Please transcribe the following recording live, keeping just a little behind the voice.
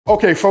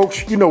Okay,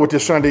 folks, you know what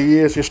this Sunday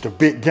is. It's the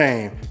big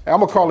game. I'm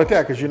gonna call it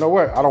that because you know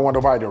what? I don't want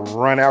nobody to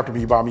run after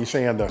me by me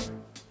saying the,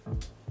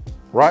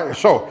 right?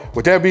 So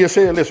with that being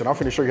said, listen, I'm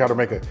finna show you how to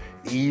make an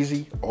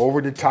easy, over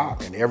the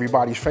top, and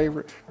everybody's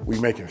favorite. We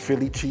making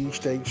Philly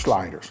cheesesteak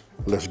sliders.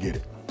 Let's get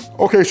it.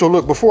 Okay, so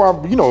look, before I,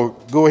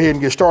 go ahead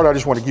and get started, I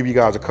just want to give you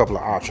guys a couple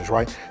of options,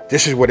 right?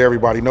 This is what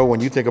everybody know.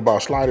 When you think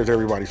about sliders,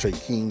 everybody say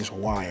King's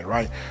Hawaiian,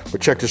 right?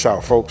 But check this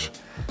out, folks.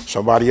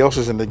 Somebody else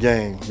is in the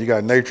game. You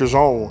got Nature's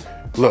Own.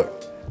 Look.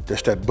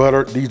 That's that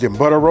butter, these them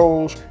butter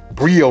rolls,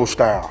 brioche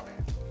style.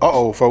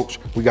 Uh-oh, folks,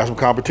 we got some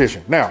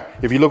competition. Now,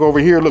 if you look over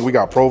here, look, we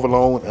got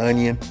provolone,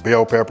 onion,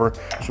 bell pepper,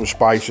 some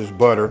spices,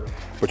 butter.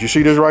 But you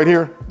see this right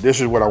here? This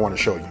is what I want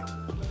to show you.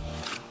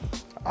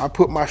 I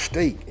put my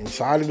steak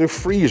inside of the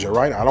freezer,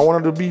 right? I don't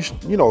want it to be,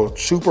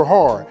 super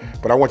hard,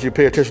 but I want you to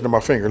pay attention to my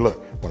finger. Look,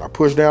 when I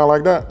push down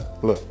like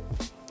that, look,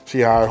 see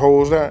how it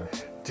holds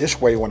that? This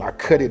way, when I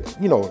cut it,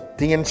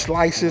 thin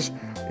slices,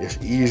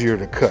 it's easier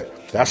to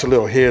cut. That's a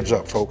little heads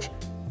up, folks.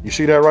 You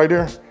see that right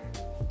there?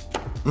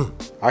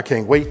 I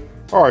can't wait.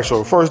 All right, so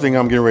the first thing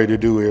I'm getting ready to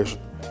do is,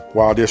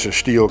 while this is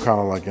still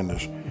kind of like in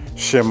this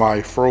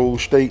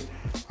semi-froze state,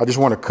 I just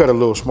want to cut a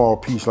little small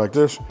piece like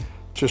this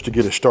just to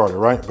get it started,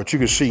 right? But you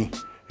can see,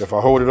 if I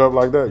hold it up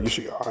like that, you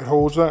see how it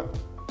holds that?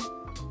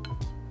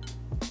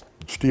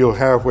 Still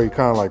halfway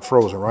kind of like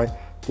frozen, right?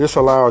 This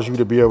allows you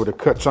to be able to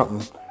cut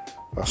something,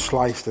 a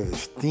slice that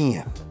is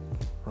thin,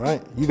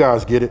 right? You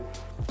guys get it.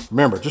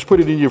 Remember, just put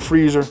it in your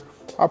freezer.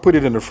 I put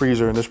it in the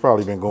freezer and it's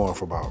probably been going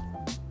for about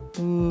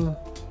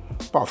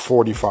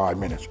 45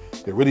 minutes.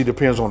 It really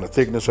depends on the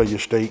thickness of your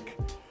steak.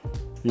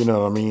 You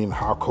know what I mean?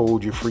 How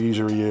cold your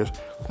freezer is.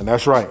 And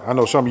that's right. I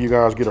know some of you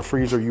guys get a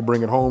freezer, you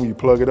bring it home, you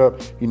plug it up,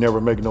 you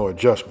never make no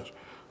adjustments.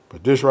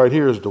 But this right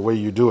here is the way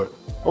you do it.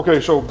 Okay,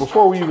 so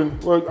before we even,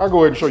 I'll go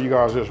ahead and show you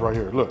guys this right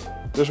here. Look,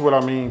 this is what I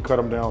mean, cut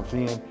them down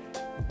thin.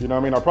 You know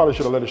what I mean? I probably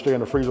should have let it stay in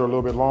the freezer a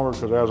little bit longer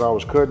because as I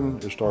was cutting,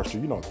 it starts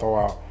to,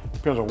 thaw out.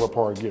 Depends on what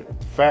part you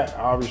get. Fat,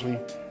 obviously,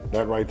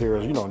 that right there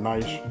is,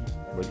 nice.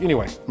 But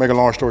anyway, make a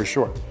long story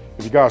short,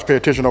 if you guys pay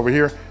attention over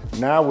here,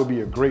 now would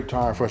be a great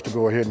time for us to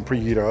go ahead and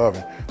preheat our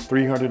oven,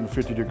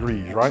 350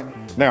 degrees, right?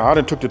 Now, I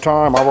done took the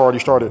time, I've already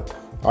started,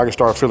 I can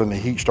start feeling the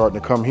heat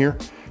starting to come here.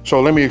 So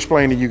let me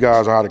explain to you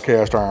guys how the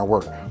cast iron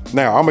works.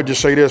 Now, I'm gonna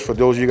just say this for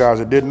those of you guys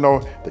that didn't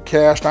know, the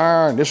cast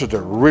iron, this is the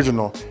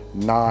original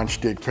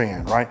non-stick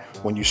pan, right?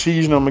 When you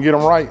season them and get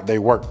them right, they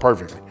work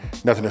perfectly.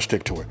 Nothing to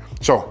stick to it.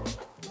 So,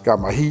 got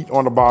my heat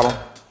on the bottom.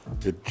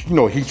 It,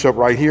 heats up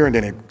right here and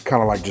then it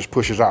kind of like just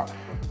pushes out.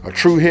 A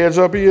true heads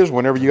up is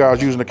whenever you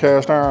guys using the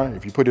cast iron,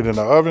 if you put it in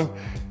the oven,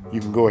 you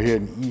can go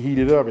ahead and heat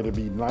it up. It'll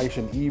be nice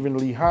and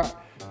evenly hot,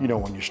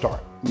 when you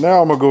start.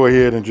 Now I'm gonna go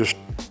ahead and just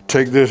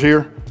take this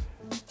here,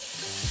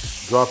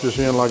 drop this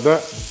in like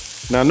that.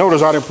 Now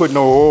notice I didn't put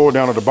no oil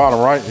down at the bottom,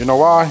 right? You know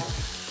why?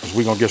 Because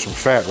we're gonna get some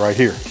fat right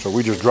here. So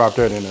we just drop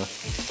that in there.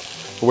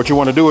 But what you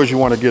wanna do is you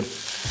wanna get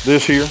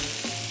this here.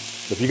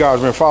 If you guys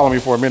been following me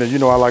for a minute, you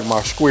know I like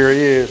my square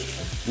edge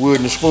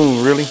wooden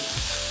spoon, really.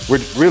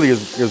 Which really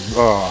is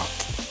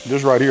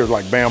this right here is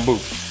like bamboo.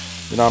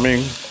 You know what I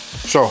mean?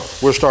 So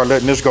we'll start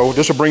letting this go.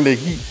 This will bring the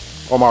heat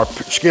on our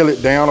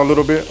skillet down a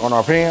little bit on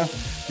our pan.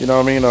 You know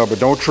what I mean? But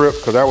don't trip,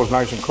 because that was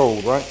nice and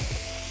cold, right?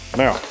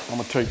 Now, I'm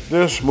gonna take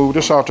this, move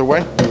this out the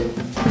way.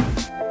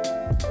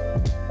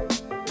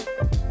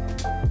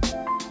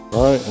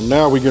 All right, and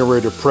now we're getting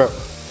ready to prep,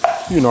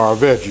 our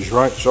veggies,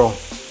 right? So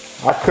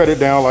I cut it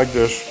down like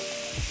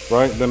this,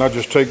 right? Then I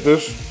just take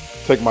this,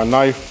 take my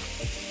knife,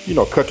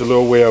 cut the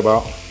little web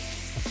out.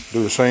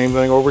 Do the same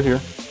thing over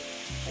here,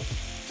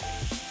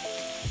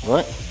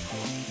 right?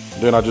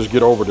 Then I just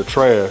get over the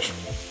trash,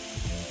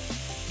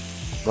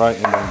 right?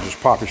 And then just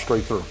pop it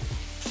straight through.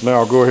 Now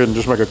I'll go ahead and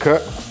just make a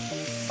cut.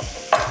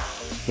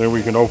 Then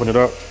we can open it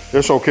up.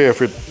 It's okay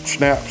if it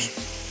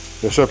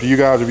snaps. It's up to you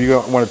guys. If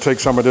you want to take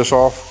some of this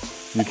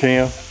off, you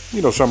can.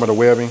 Some of the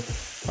webbing,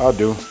 I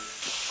do.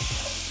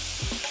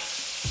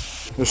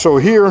 And so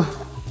here,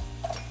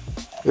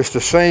 it's the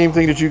same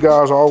thing that you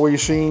guys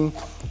always seen.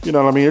 You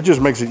know what I mean? It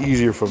just makes it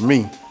easier for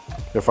me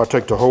if I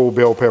take the whole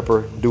bell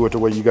pepper, do it the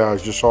way you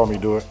guys just saw me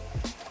do it.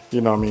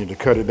 You know what I mean? To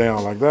cut it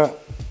down like that,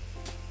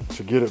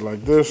 to get it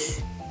like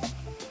this,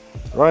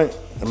 right?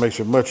 It makes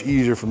it much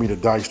easier for me to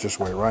dice this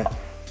way, right?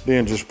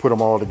 Then just put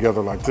them all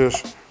together like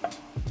this.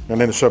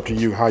 And then it's up to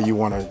you how you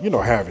want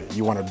to, have it.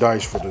 You want to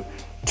dice for the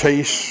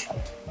taste,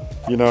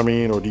 you know what I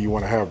mean? Or do you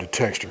want to have the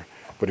texture?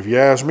 But if you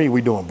ask me,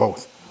 we doing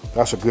both.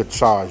 That's a good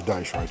size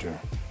dice right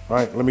there. All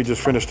right, let me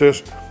just finish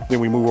this. Then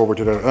we move over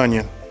to that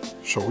onion.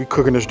 So we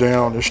cooking this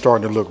down. It's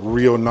starting to look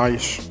real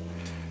nice.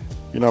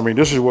 You know what I mean?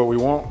 This is what we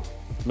want.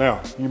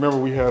 Now, you remember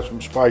we have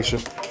some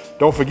spices.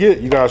 Don't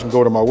forget, you guys can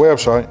go to my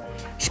website,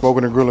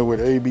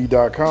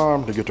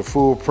 smokinandgrillingwithab.com, to get the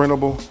full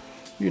printable,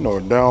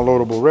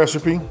 downloadable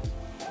recipe.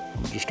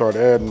 Just start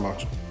adding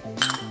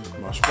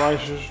my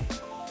spices,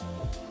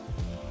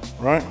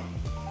 right?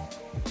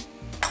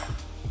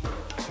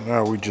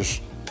 Now we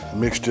just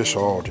mix this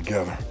all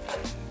together,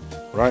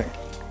 right?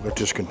 Let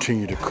this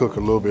continue to cook a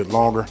little bit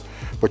longer.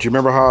 But you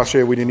remember how I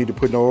said we didn't need to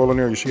put no oil in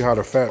there? You see how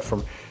the fat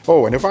from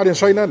Oh, and if I didn't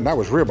say nothing, that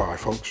was ribeye,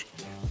 folks.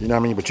 You know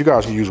what I mean? But you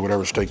guys can use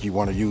whatever steak you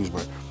want to use,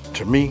 but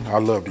to me, I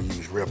love to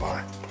use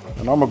ribeye.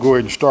 And I'm gonna go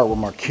ahead and start with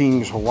my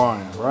King's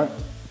Hawaiian, right?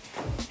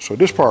 So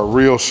this part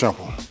real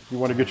simple. You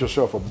wanna get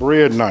yourself a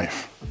bread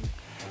knife,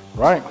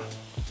 right?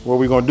 What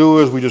we're gonna do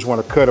is we just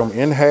wanna cut them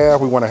in half.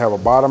 We wanna have a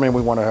bottom and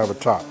we wanna have a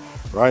top,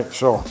 right?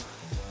 So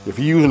if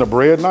you're using a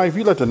bread knife,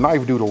 you let the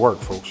knife do the work,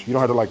 folks. You don't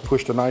have to like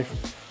push the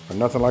knife or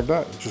nothing like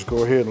that. Just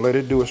go ahead and let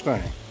it do its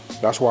thing.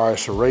 That's why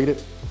it's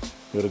serrated.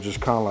 It'll just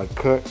kind of like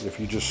cut. If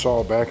you just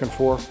saw back and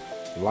forth,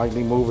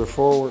 lightly move it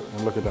forward,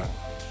 and look at that.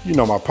 You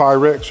know my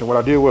Pyrex, and what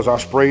I did was I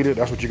sprayed it.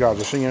 That's what you guys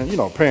are seeing, you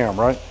know, Pam,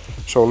 right?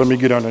 So let me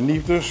get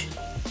underneath this.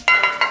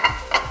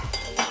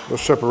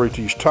 Let's separate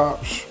these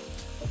tops.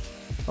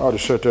 I'll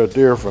just set that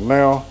there for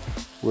now.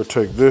 We'll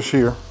take this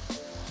here,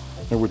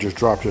 and we'll just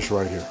drop this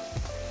right here.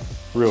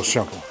 Real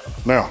simple.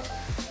 Now,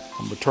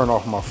 I'm gonna turn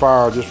off my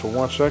fire just for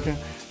 1 second,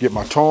 get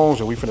my tongs,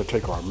 and we finna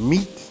take our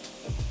meat,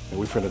 and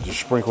we finna just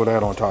sprinkle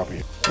that on top of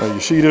it. Now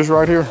you see this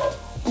right here?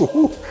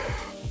 Ooh,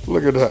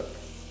 look at that.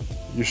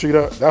 You see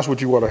that? That's what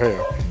you wanna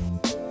have.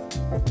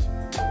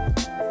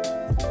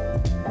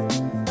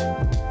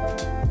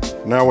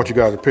 Now I want you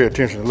guys to pay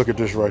attention and look at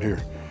this right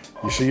here.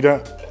 You see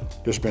that?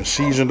 It's been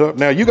seasoned up.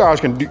 Now you guys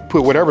can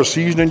put whatever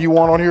seasoning you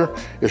want on here.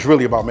 It's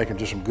really about making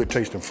just some good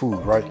tasting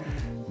food, right?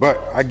 But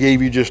I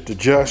gave you just the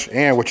just,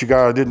 and what you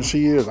guys didn't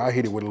see is I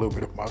hit it with a little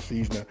bit of my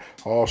seasoning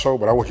also,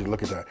 but I want you to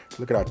look at that.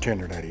 Look at how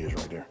tender that is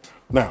right there.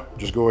 Now,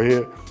 just go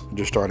ahead and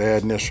just start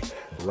adding this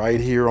right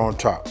here on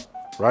top,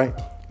 right?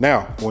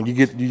 Now, when you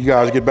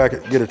guys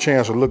get a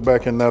chance to look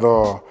back in that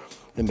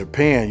in the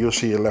pan, you'll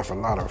see it left a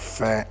lot of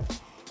fat,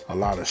 a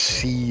lot of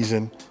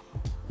season.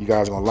 You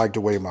guys are gonna like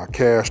the way my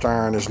cast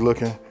iron is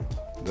looking.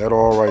 That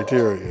all right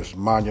there is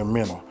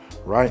monumental,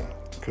 right?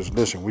 Because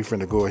listen, we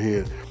finna go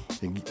ahead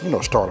and, you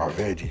know, start our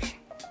veggies.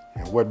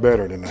 And what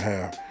better than to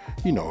have,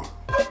 you know,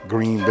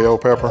 green bell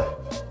pepper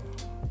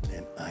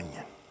and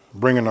onion.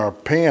 Bringing our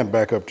pan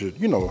back up to,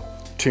 you know,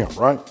 temp,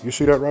 right? You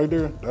see that right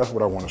there? That's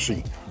what I wanna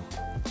see.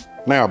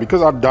 Now,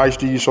 because I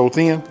diced these so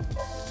thin,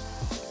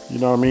 you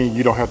know what I mean?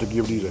 You don't have to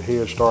give these a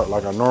head start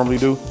like I normally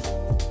do.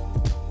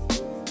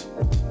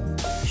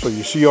 So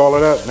you see all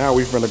of that? Now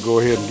we're gonna go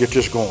ahead and get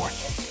this going.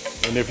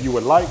 And if you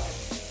would like,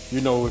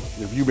 you know,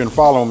 if you've been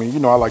following me, you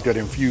know I like that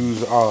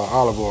infused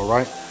olive oil,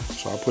 right?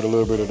 So I put a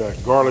little bit of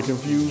that garlic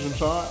infused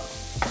inside.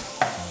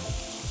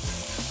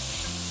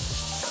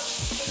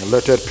 And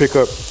let that pick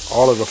up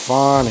all of the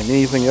fine and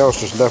anything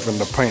else that's left in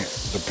the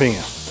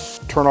pan.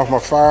 Turn off my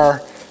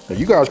fire. Now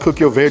you guys cook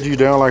your veggies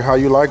down like how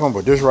you like them,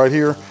 but this right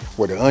here,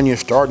 where the onion's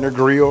starting to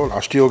grill,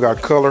 I still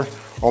got color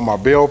on my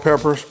bell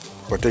peppers,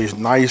 but they's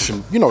nice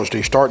and, you know,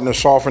 they starting to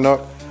soften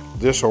up.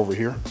 This over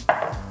here.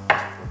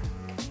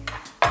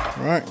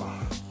 All right.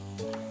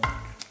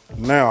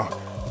 Now,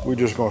 we're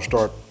just gonna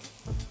start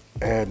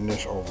adding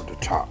this over the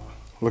top.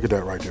 Look at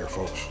that right there,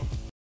 folks.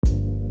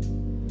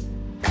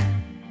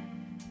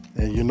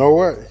 And you know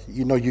what?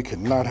 You know you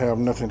cannot have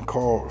nothing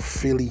called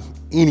Philly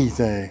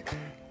anything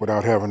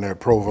without having that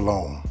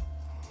provolone.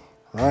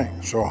 All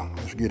right, so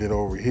let's get it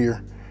over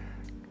here.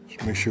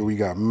 Let's make sure we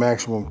got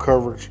maximum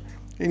coverage.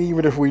 And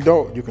even if we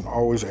don't, you can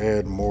always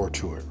add more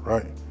to it,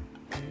 right?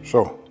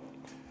 So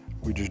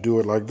we just do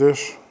it like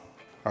this.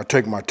 I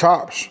take my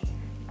tops,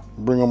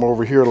 bring them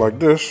over here like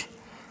this,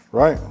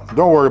 right?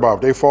 Don't worry about it.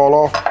 If they fall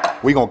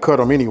off, we gonna cut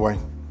them anyway.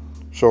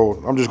 So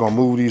I'm just gonna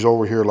move these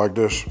over here like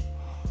this.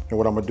 And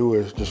what I'm gonna do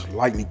is just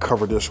lightly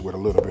cover this with a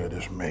little bit of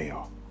this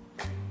mayo.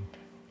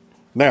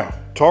 Now,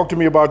 talk to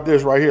me about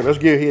this right here. Let's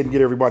get ahead and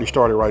get everybody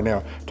started right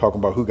now, talking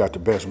about who got the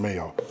best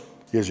mayo.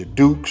 Is it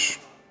Duke's?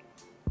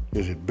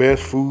 Is it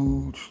Best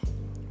Foods?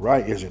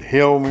 Right? Is it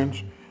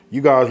Hellman's?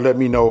 You guys let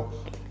me know.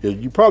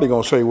 You're probably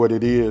gonna say what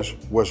it is,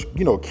 what's,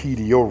 you know, key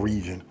to your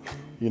region.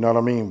 You know what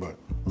I mean? But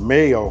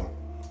mayo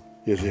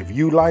is, if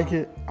you like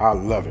it, I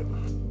love it.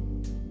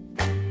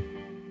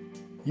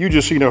 You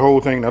just see the whole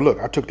thing. Now look,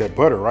 I took that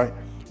butter, right?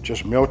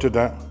 Just melted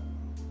that.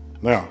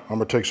 Now, I'm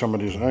gonna take some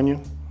of this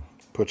onion,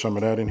 put some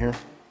of that in here.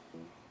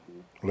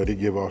 Let it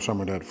give off some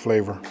of that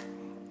flavor,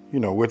 you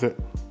know, with it.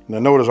 Now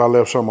notice I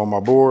left some on my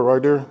board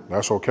right there.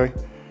 That's okay.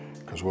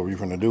 Because what we're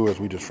gonna do is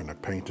we just finna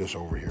paint this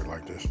over here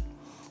like this.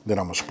 Then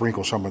I'm gonna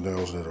sprinkle some of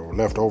those that are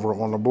left over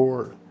on the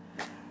board.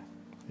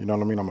 You know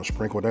what I mean? I'm gonna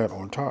sprinkle that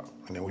on top,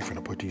 and then we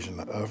finna put these in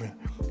the oven,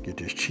 get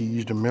this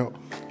cheese to melt.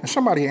 And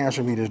somebody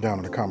answer me this down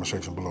in the comment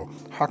section below.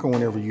 How come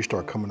whenever you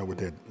start coming up with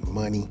that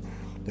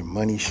the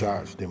money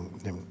shots,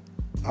 them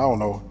I don't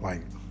know,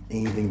 like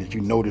anything that you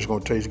know that's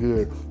gonna taste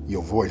good,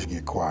 your voice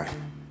get quiet.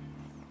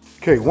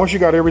 Okay, once you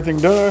got everything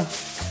done,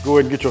 go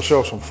ahead and get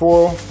yourself some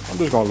foil. I'm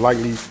just gonna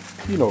lightly,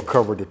 you know,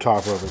 cover the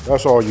top of it.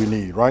 That's all you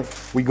need, right?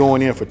 We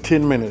going in for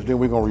 10 minutes, then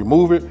we're gonna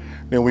remove it,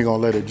 then we're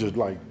gonna let it just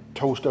like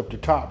toast up the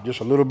top just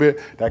a little bit.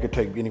 That could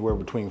take anywhere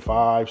between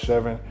 5,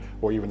 7,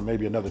 or even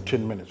maybe another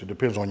 10 minutes. It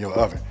depends on your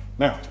oven.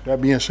 Now,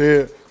 that being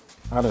said,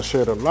 I done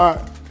said a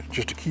lot,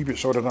 just to keep it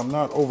so that I'm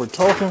not over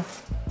talking.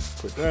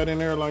 Put that in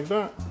there like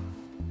that.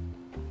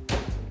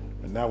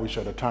 And now we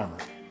set a timer,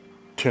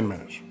 10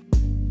 minutes.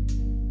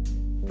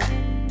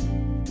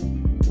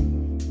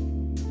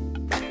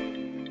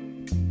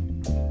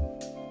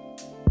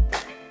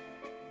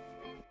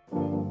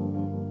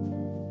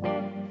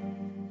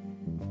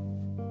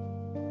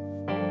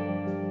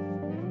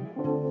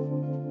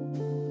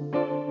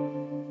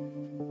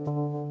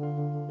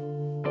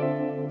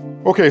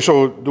 Okay,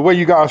 so the way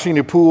you guys seen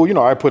it pool, you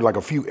know, I put like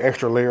a few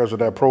extra layers of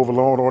that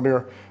provolone on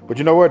there. But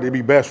you know what? It'd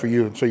be best for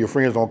you so your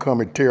friends don't come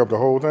and tear up the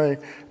whole thing.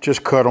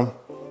 Just cut them,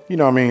 you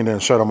know what I mean,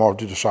 then set them off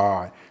to the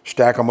side.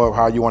 Stack them up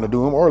how you want to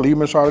do them, or leave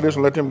them inside of this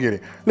and let them get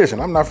it. Listen,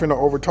 I'm not finna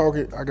over talk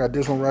it. I got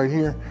this one right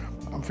here.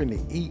 I'm finna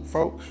eat,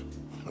 folks.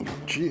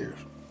 Cheers.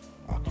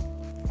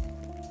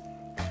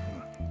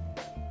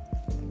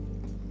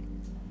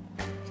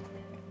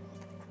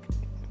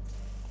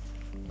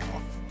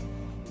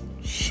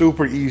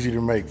 Super easy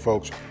to make,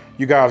 folks.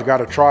 You guys got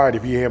to try it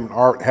if you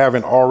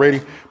haven't already.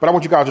 But I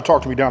want you guys to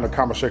talk to me down in the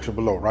comment section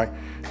below, right?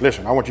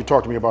 Listen, I want you to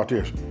talk to me about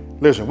this.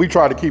 Listen, we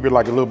tried to keep it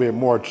like a little bit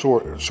more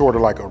sort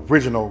of like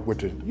original with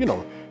the, you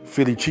know,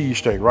 Philly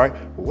cheesesteak, right?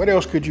 But what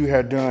else could you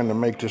have done to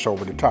make this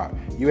over the top?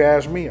 You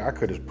asked me, I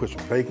could have put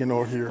some bacon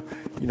over here.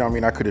 You know what I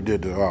mean? I could have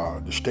did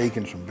the steak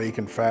and some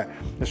bacon fat.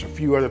 There's a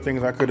few other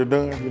things I could have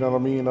done, you know what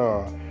I mean?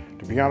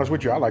 To be honest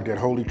with you, I like that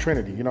holy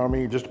trinity, you know what I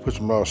mean? Just to put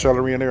some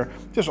celery in there,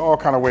 just all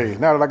kind of ways.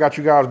 Now that I got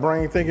you guys'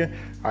 brain thinking,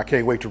 I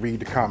can't wait to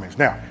read the comments.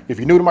 Now, if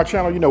you're new to my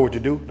channel, you know what to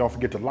do. Don't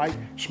forget to like,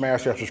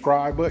 smash that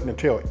subscribe button, and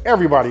tell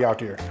everybody out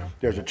there,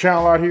 there's a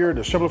channel out here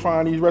that's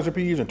simplifying these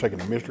recipes and taking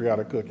the mystery out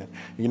of cooking.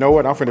 You know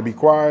what? I'm finna be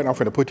quiet. I'm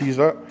finna put these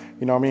up,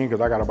 you know what I mean?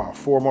 Because I got about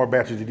 4 more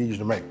batches of these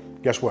to make.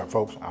 Guess what,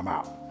 folks? I'm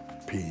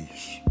out.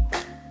 Peace.